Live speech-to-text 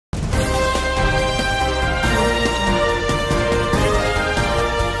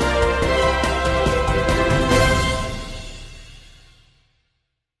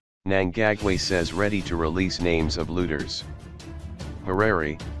Mnangagwa says ready to release names of looters.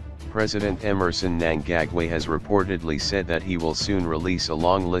 Harare, President Emmerson Mnangagwa has reportedly said that he will soon release a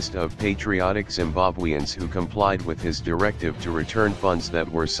long list of patriotic Zimbabweans who complied with his directive to return funds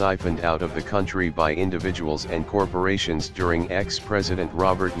that were siphoned out of the country by individuals and corporations during ex-President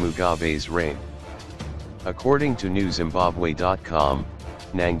Robert Mugabe's reign. According to newzimbabwe.com,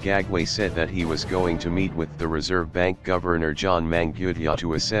 Mnangagwa said that he was going to meet with the Reserve Bank Governor John Mangudya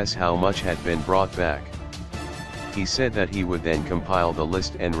to assess how much had been brought back. He said that he would then compile the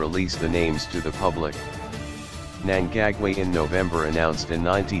list and release the names to the public. Mnangagwa in November announced a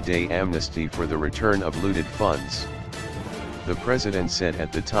 90-day amnesty for the return of looted funds. The president said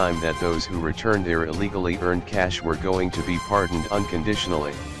at the time that those who returned their illegally earned cash were going to be pardoned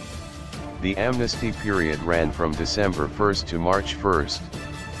unconditionally. The amnesty period ran from December 1 to March 1.